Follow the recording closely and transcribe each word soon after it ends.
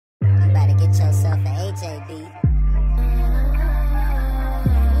yourself an AJ beat.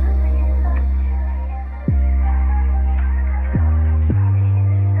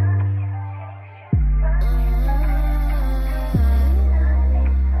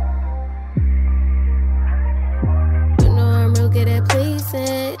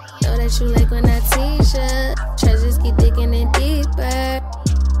 Pleasing, know that you like when I tease ya. Treasures keep digging in deeper.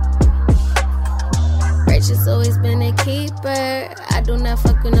 Righteous always been a keeper. I do not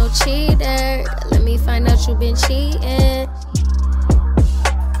fuck with no cheater. Let me find out you been cheating.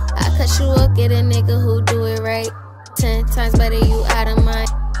 I cut you up, get a nigga who do it right. 10 times better, you out of mind,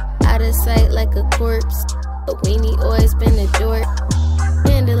 out of sight like a corpse. But weenie always been a dork.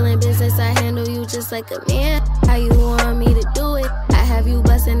 Handling business, I handle you just like a man. How you want me to do it? I have you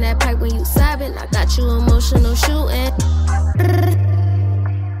busting that pipe when you sobbing. I got you emotional shooting. Brr,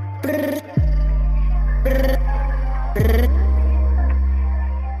 brr, brr, brr.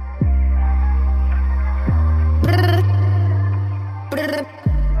 Brr, brr,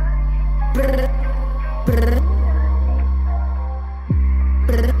 brr, brr.